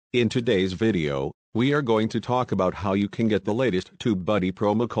In today's video, we are going to talk about how you can get the latest TubeBuddy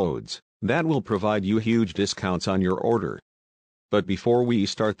promo codes that will provide you huge discounts on your order. But before we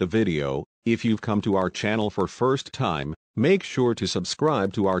start the video, if you've come to our channel for first time, make sure to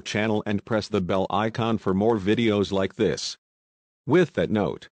subscribe to our channel and press the bell icon for more videos like this. With that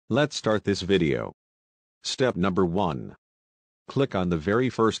note, let's start this video. Step number 1. Click on the very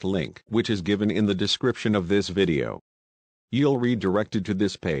first link which is given in the description of this video. You'll redirected to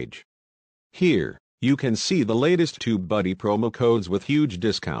this page. Here, you can see the latest TubeBuddy promo codes with huge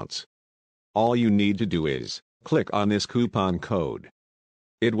discounts. All you need to do is click on this coupon code.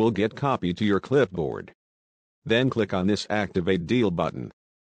 It will get copied to your clipboard. Then click on this Activate Deal button.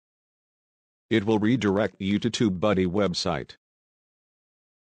 It will redirect you to TubeBuddy website.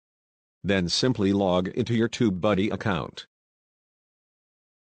 Then simply log into your TubeBuddy account.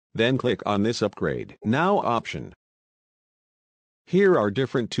 Then click on this Upgrade Now option. Here are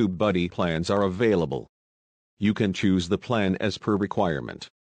different TubeBuddy plans are available. You can choose the plan as per requirement.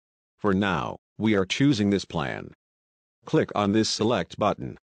 For now, we are choosing this plan. Click on this Select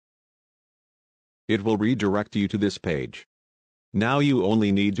button. It will redirect you to this page. Now you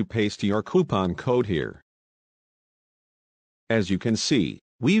only need to paste your coupon code here. As you can see,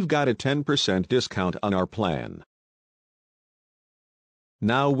 we've got a 10% discount on our plan.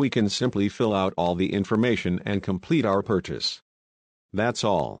 Now we can simply fill out all the information and complete our purchase. That's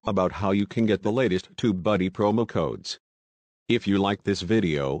all about how you can get the latest TubeBuddy promo codes. If you like this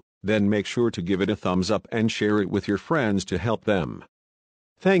video, then make sure to give it a thumbs up and share it with your friends to help them.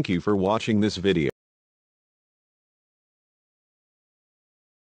 Thank you for watching this video.